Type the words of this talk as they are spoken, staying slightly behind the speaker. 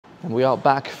And we are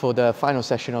back for the final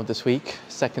session of this week,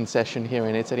 second session here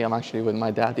in Italy. I'm actually with my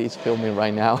dad, he's filming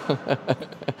right now.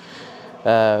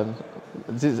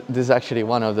 This is actually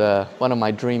one of my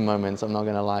dream moments, I'm not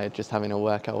gonna lie, just having a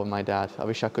workout with my dad. I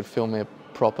wish I could film it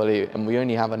properly, and we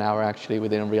only have an hour actually. We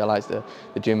didn't realize the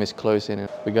gym is closing and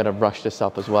we gotta rush this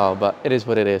up as well, but it is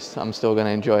what it is. I'm still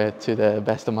gonna enjoy it to the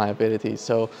best of my abilities.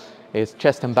 So it's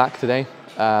chest and back today.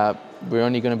 We're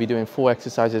only going to be doing 4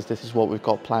 exercises. This is what we've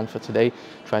got planned for today.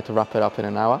 Try to wrap it up in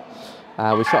an hour.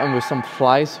 We're starting with some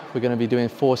flies. We're going to be doing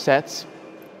 4 sets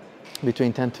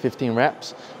between 10 to 15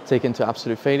 reps, taken to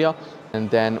absolute failure.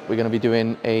 And then we're going to be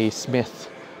doing a Smith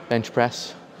bench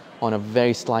press on a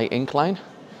very slight incline.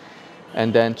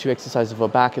 And then 2 exercises for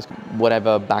back, is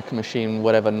whatever back machine,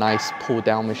 whatever nice pull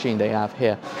down machine they have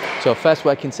here. So first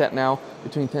working set now,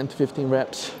 between 10 to 15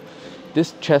 reps.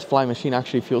 This chest fly machine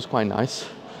actually feels quite nice.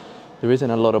 There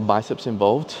isn't a lot of biceps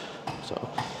involved, so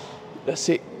let's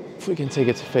see if we can take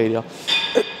it to failure.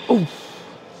 Oh.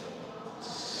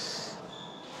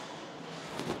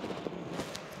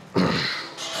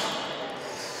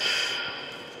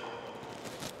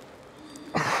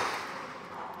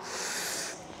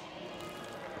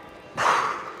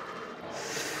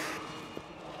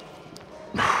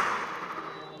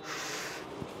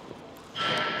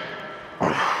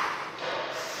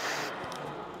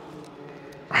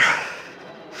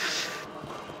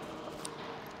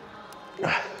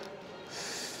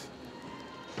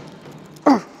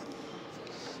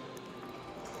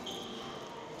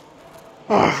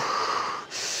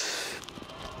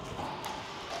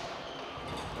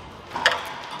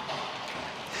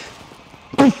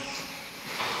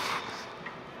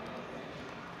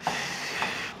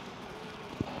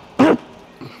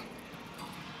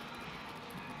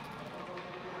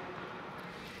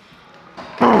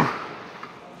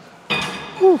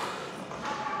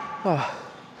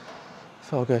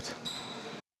 It's all good.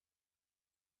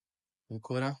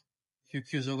 Ancora più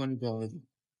chiuso con i piedi.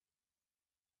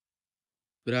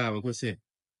 Bravo, così.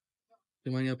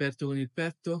 Rimani aperto con il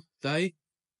petto, dai.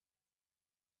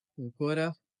 Ancora.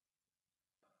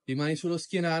 Rimani sullo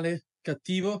schienale,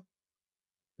 cattivo.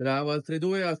 Bravo, altre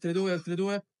 2, altre 2, altre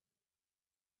 2.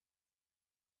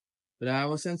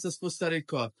 Bravo, senza spostare il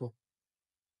corpo.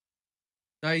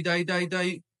 Dai, dai, dai,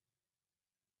 dai.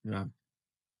 Bravo.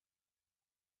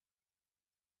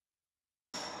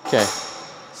 Okay,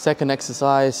 second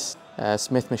exercise,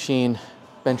 Smith machine,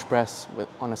 bench press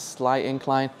on a slight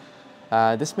incline.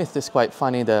 This Smith is quite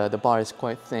funny, the bar is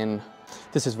quite thin.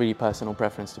 This is really personal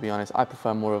preference, to be honest. I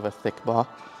prefer more of a thick bar.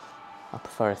 I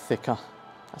prefer a thicker,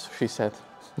 that's what she said.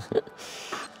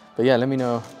 But yeah, let me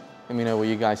know what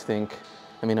you guys think.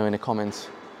 Let me know in the comments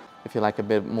if you like a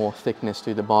bit more thickness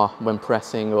to the bar when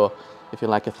pressing, or if you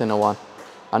like a thinner one.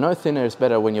 I know thinner is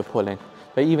better when you're pulling,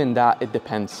 but even that, it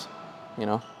depends, you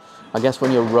know. I guess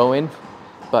when you're rowing,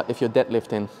 but if you're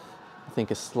deadlifting, I think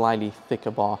a slightly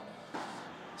thicker bar.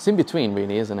 It's in between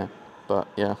really, isn't it? But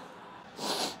yeah,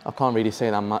 I can't really say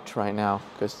that much right now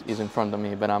because he's in front of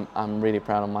me, but I'm really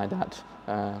proud of my dad.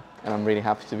 And I'm really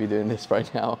happy to be doing this right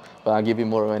now, but I'll give you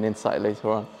more of an insight later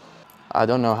on. I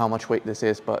don't know how much weight this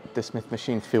is, but this Smith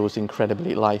machine feels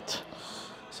incredibly light.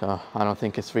 So I don't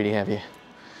think it's really heavy,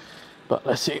 but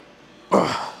let's see.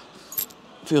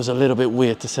 Feels a little bit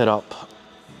weird to set up.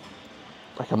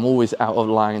 Like I'm always out of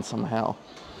line somehow.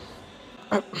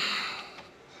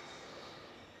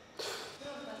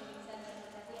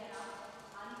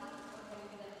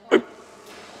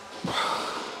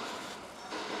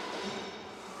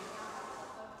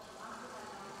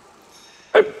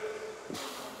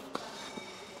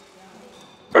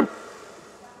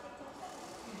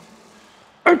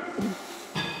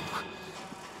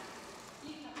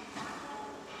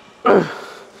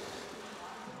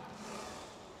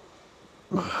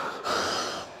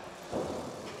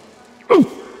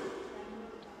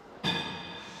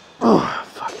 Oh,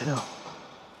 fuck it up.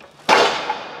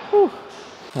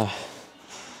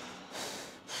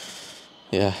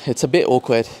 Yeah, it's a bit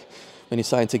awkward when you're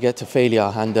starting to get to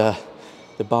failure and the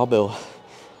barbell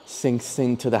sinks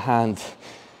into the hand.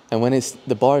 And when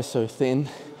the bar is so thin,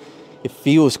 it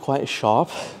feels quite sharp.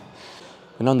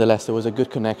 But nonetheless, there was a good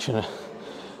connection.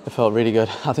 It felt really good.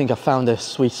 I think I found a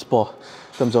sweet spot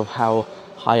in terms of how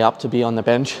high up to be on the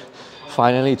bench.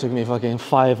 Finally, it took me fucking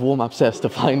 5 warm-up sets to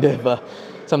find it, but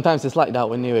sometimes it's like that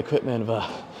with new equipment, but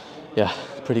yeah,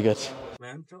 pretty good.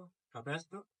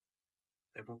 Aperto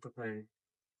e punto poi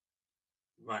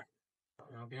vai,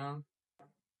 piano piano,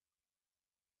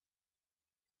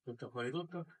 tutto fuori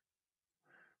tutto,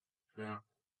 piano,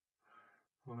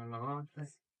 uno alla volta,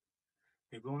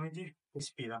 i gomiti,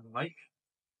 respira, vai,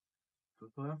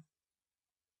 tutto,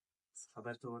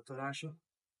 aperto col torace,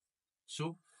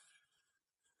 su,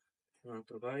 un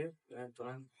altro paio, lento,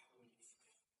 lento,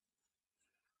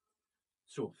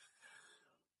 su,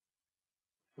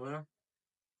 ora,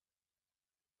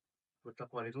 butta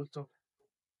fuori tutto,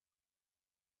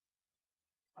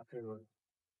 apri con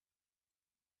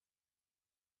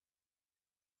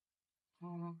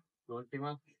uno,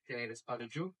 l'ultima, tieni le spalle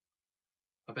giù,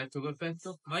 aperto col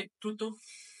petto, vai, tutto,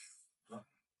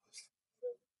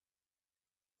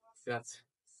 grazie.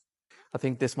 I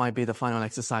think this might be the final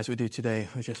exercise we do today.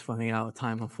 We're just running out of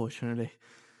time, unfortunately.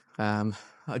 I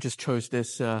just chose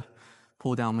this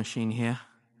pull down machine here.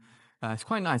 It's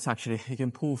quite nice, actually. You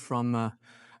can pull from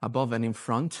above and in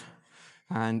front,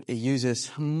 and it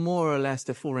uses more or less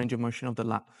the full range of motion of the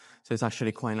lat. So it's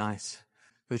actually quite nice.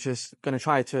 We're just going to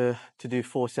try to do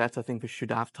 4 sets. I think we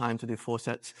should have time to do 4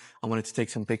 sets. I wanted to take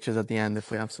some pictures at the end if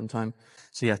we have some time.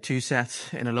 So yeah, 2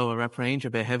 sets in a lower rep range, a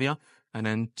bit heavier, and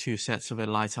then 2 sets a bit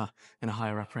lighter in a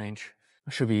higher rep range.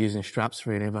 I should be using straps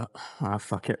really, but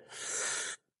fuck it.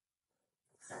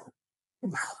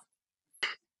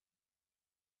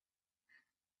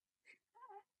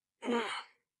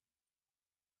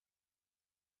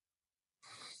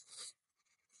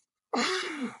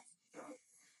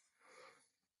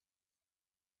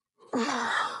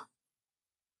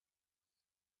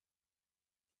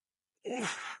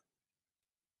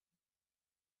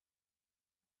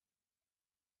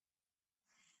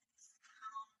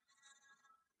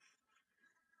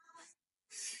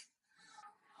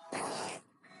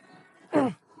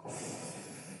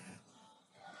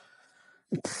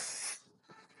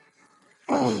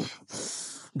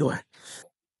 Due.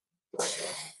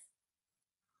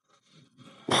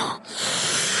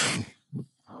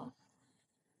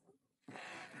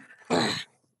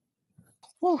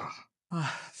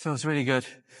 Feels really good.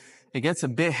 It gets a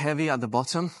bit heavy at the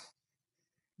bottom.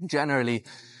 Generally,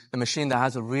 the machine that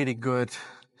has a really good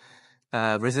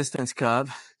resistance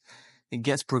curve, it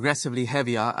gets progressively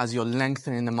heavier as you're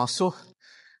lengthening the muscle.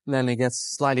 Then it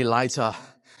gets slightly lighter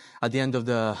at the end of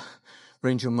the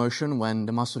range of motion when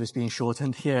the muscle is being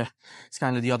shortened. Here, it's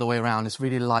kind of the other way around. It's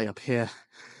really light up here,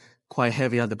 quite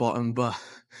heavy at the bottom. But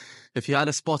if you had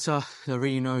a spotter that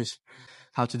really knows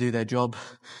how to do their job,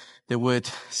 they would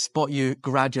spot you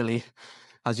gradually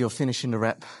as you're finishing the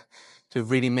rep to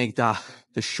really make the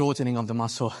shortening of the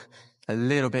muscle a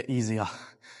little bit easier.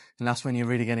 And that's when you're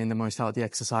really getting the most out of the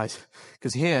exercise.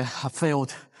 Because here, I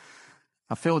failed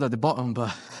at the bottom,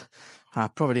 but I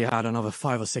probably had another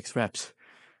 5 or 6 reps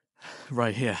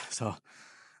right here. So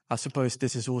I suppose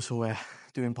this is also where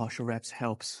doing partial reps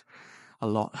helps a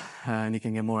lot, and you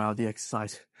can get more out of the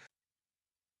exercise.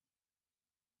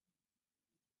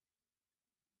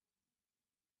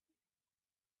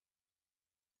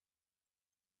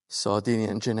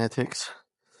 Sardinian genetics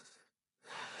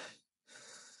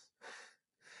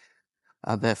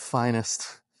at their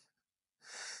finest.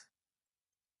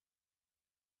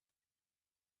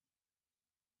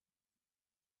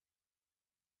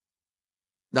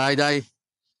 Dai, dai.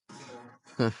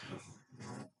 A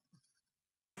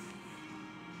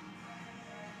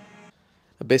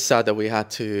bit sad that we had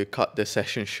to cut the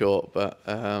session short, but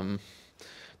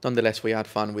nonetheless, we had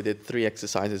fun. We did 3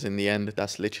 exercises in the end.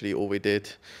 That's literally all we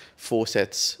did. 4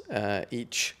 sets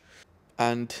each.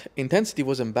 And intensity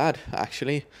wasn't bad,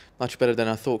 actually. Much better than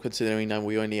I thought, considering that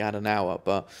we only had an hour.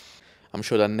 But I'm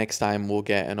sure that next time we'll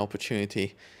get an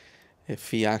opportunity.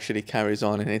 If he actually carries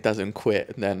on and it doesn't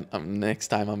quit, then next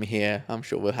time I'm here, I'm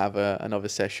sure we'll have another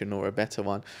session or a better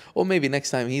one. Or maybe next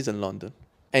time he's in London.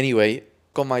 Anyway,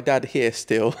 got my dad here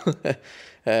still.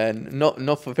 And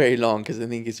not for very long because I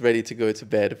think he's ready to go to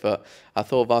bed. But I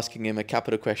thought of asking him a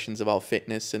couple of questions about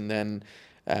fitness, and then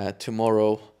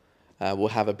tomorrow we'll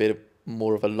have a bit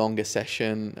more of a longer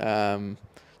session,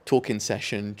 talking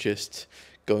session, just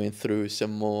going through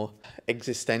some more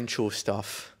existential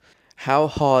stuff. How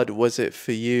hard was it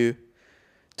for you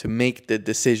to make the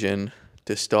decision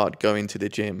to start going to the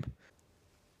gym?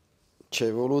 Ci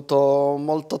è voluto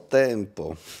molto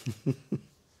tempo.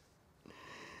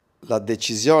 La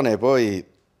decisione poi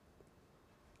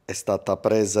è stata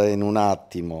presa in un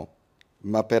attimo,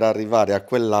 ma per arrivare a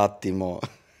quell'attimo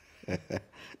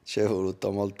ci è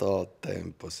voluto molto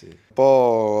tempo, sì. Un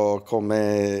po'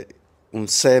 come un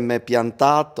seme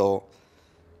piantato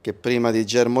che prima di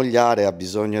germogliare ha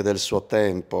bisogno del suo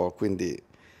tempo, quindi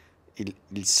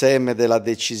il seme della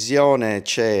decisione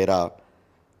c'era,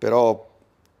 però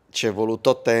ci è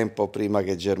voluto tempo prima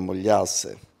che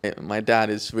germogliasse. My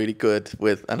dad is really good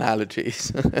with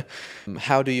analogies.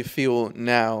 How do you feel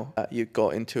now? You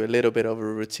got into a little bit of a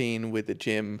routine with the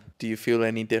gym. Do you feel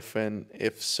any different?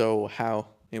 If so, how?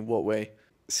 In what way?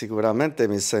 Sicuramente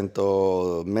mi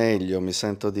sento meglio, mi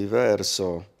sento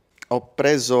diverso. Ho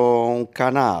preso un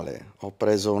canale, ho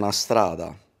preso una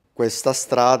strada. Questa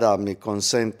strada mi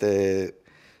consente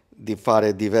di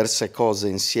fare diverse cose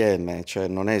insieme, cioè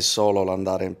non è solo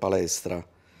l'andare in palestra,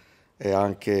 è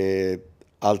anche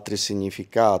altri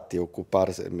significati,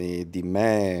 occuparmi di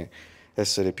me,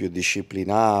 essere più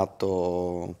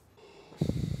disciplinato.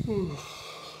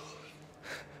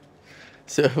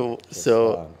 So,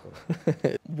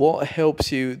 what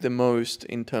helps you the most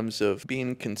in terms of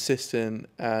being consistent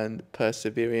and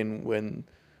persevering when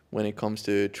it comes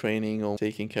to training or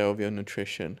taking care of your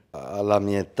nutrition? Alla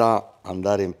mia età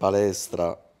andare in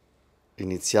palestra,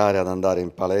 iniziare ad andare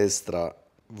in palestra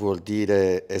vuol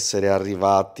dire essere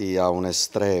arrivati a un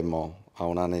estremo, a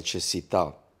una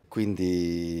necessità.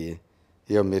 Quindi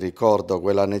io mi ricordo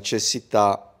quella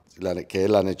necessità, che è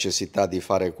la necessità di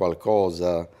fare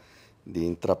qualcosa, di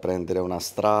intraprendere una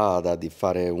strada, di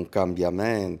fare un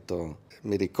cambiamento.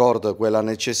 Mi ricordo quella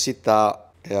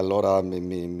necessità e allora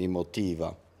mi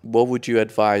motiva. What would you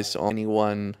advise on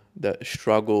anyone that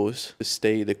struggles to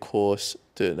stay the course,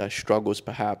 that struggles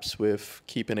perhaps with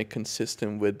keeping it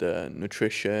consistent with the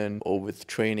nutrition or with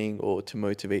training or to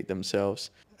motivate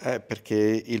themselves?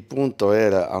 Perché il punto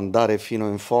era andare fino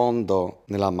in fondo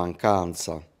nella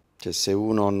mancanza. Cioè, se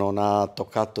uno non ha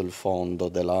toccato il fondo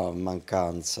della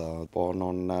mancanza, può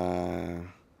non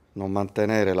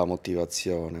mantenere la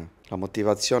motivazione. La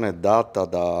motivazione è data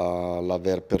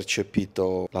dall'aver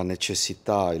percepito la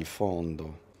necessità, il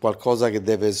fondo, qualcosa che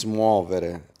deve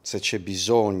smuovere, se c'è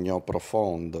bisogno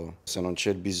profondo, se non c'è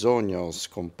il bisogno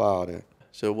scompare.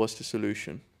 So what's the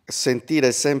solution?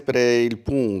 Sentire sempre il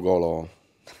pungolo,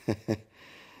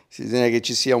 bisogna che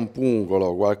ci sia un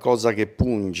pungolo, qualcosa che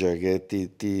punge, che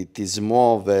ti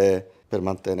smuove per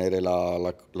mantenere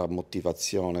la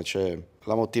motivazione. Cioè,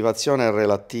 la motivazione è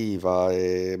relativa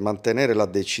e mantenere la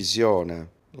decisione,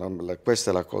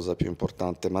 questa è la cosa più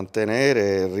importante,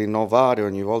 mantenere e rinnovare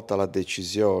ogni volta la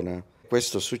decisione.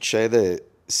 Questo succede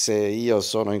se io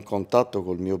sono in contatto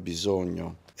col mio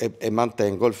bisogno e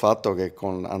mantengo il fatto che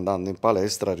andando in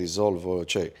palestra risolvo,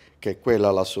 cioè che quella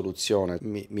è la soluzione,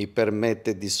 mi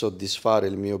permette di soddisfare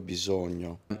il mio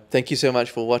bisogno. Thank you so much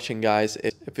for watching, guys.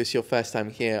 If it's your first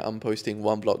time here, I'm posting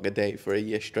one vlog a day for a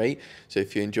year straight. So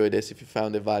if you enjoyed this, if you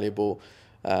found it valuable,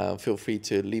 feel free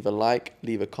to leave a like,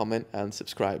 leave a comment, and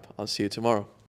subscribe. I'll see you tomorrow.